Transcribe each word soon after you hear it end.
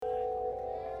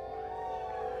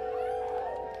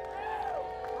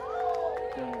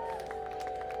How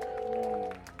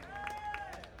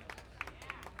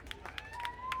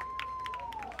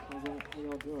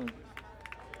y'all doing?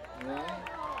 Alright?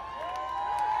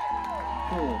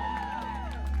 Cool.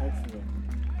 Excellent.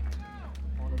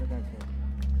 On to the next one.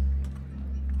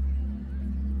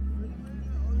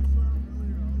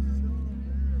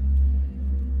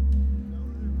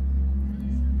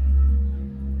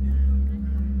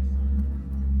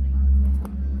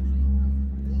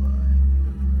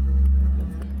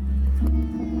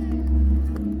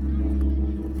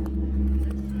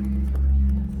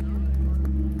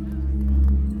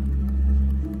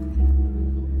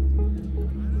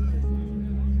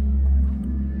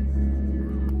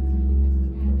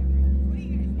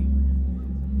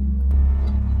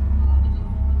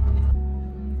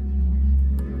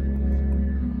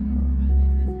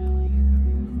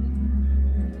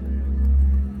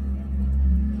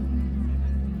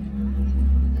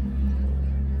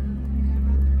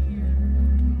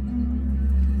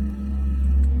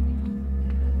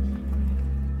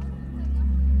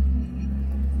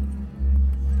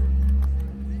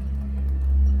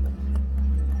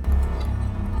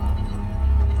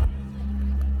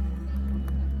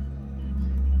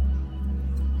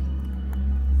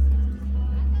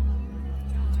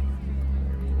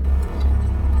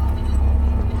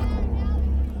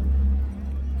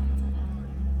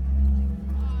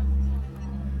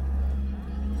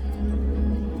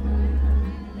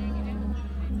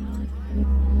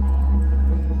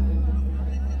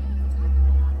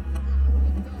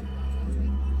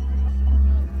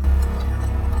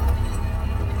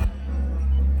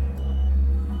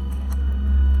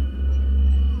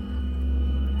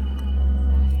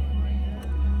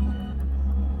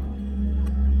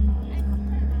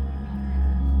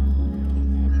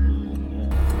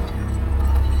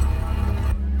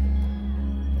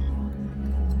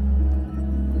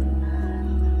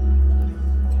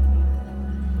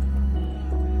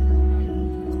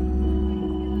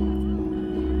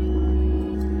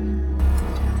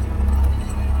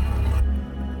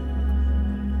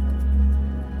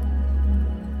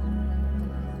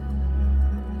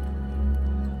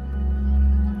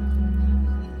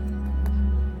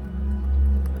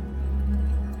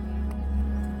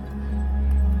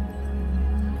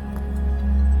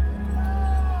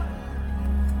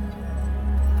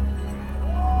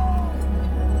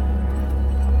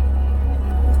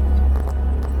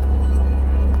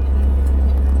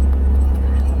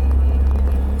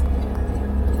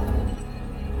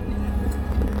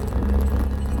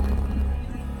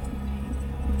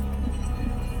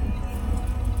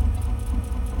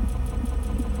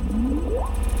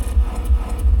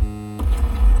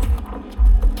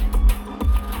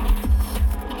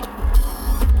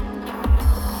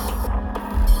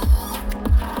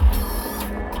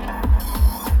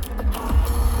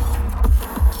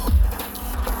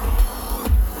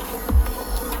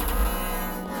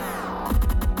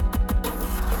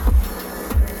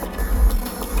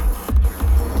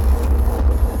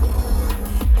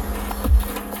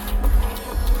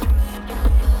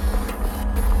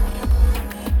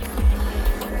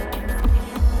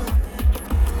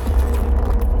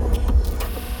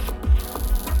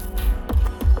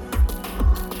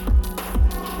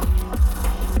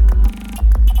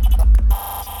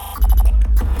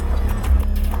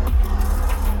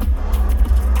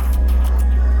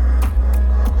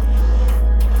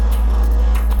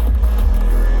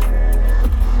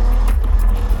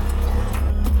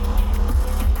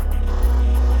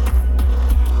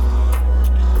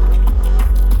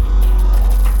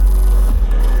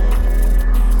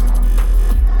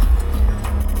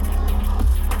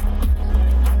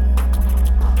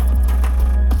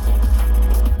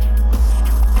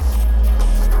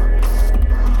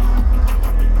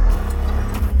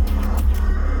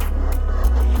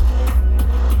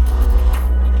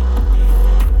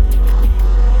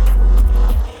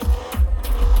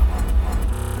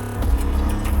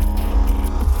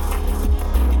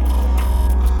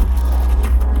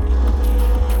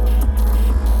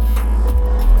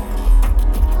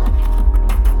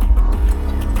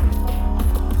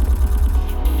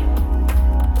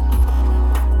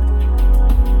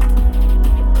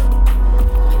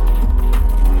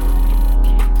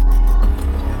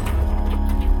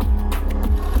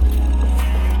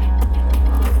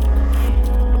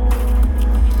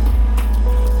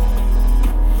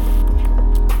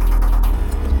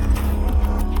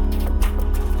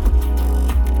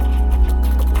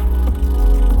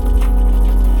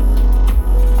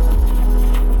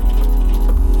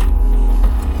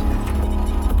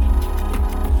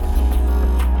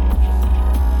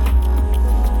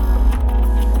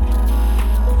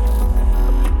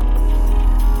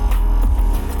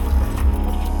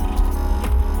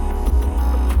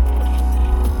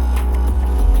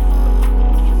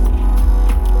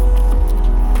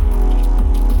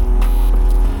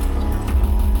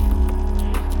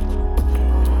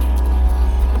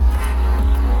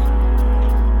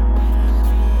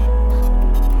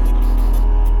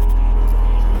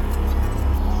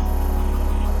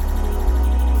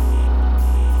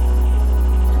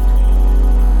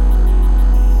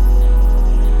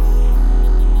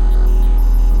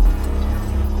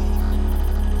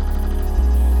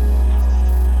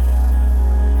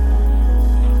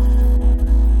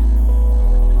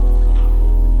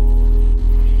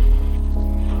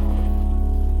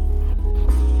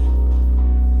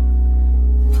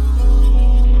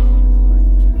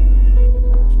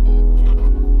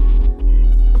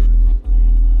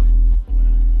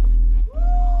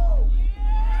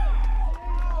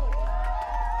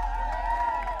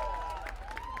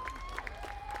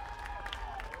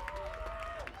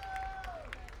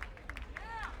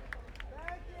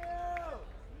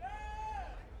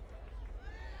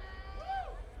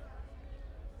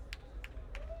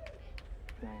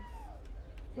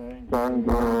 Thanks. Thank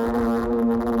you.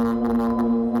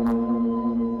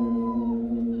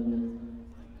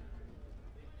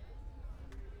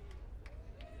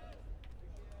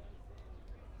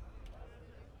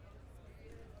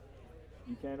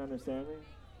 You can't understand me?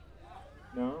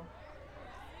 No?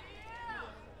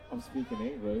 I'm speaking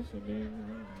English. I mean,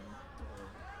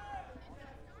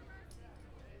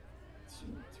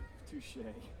 touche.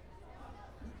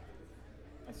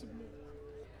 I submit.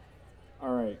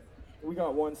 All right, we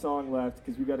got one song left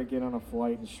because we got to get on a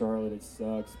flight in Charlotte. It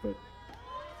sucks, but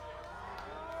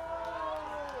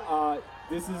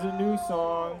this is a new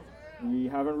song. We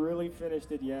haven't really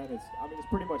finished it yet. It's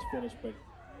pretty much finished, but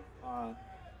I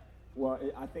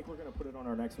think we're gonna put it on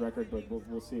our next record, but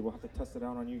we'll see. We'll have to test it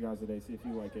out on you guys today, see if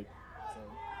you like it.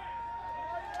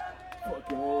 So,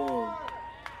 fucking.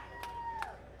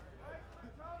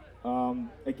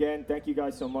 Again, thank you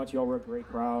guys so much. Y'all were a great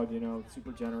crowd. You know,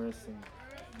 super generous, and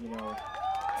you know,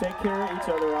 take care of each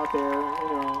other out there. You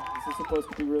know, this is supposed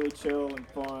to be really chill and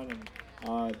fun.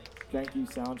 And thank you,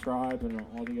 Sound Tribe, and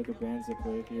all the other bands that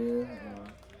play here.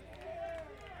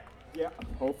 Yeah,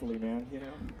 hopefully, man. You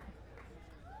know.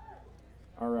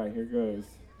 All right, here goes.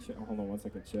 Hold on one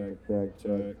second. Check. That's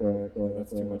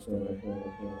too much delay.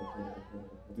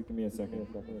 Give me a second.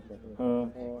 That's too much.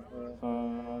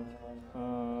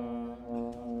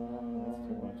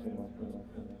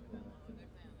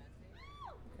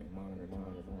 Okay, monitor.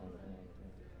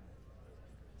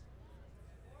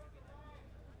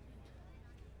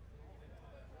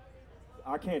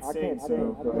 I can't sing,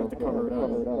 so I'm gonna have to cover it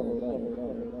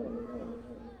up.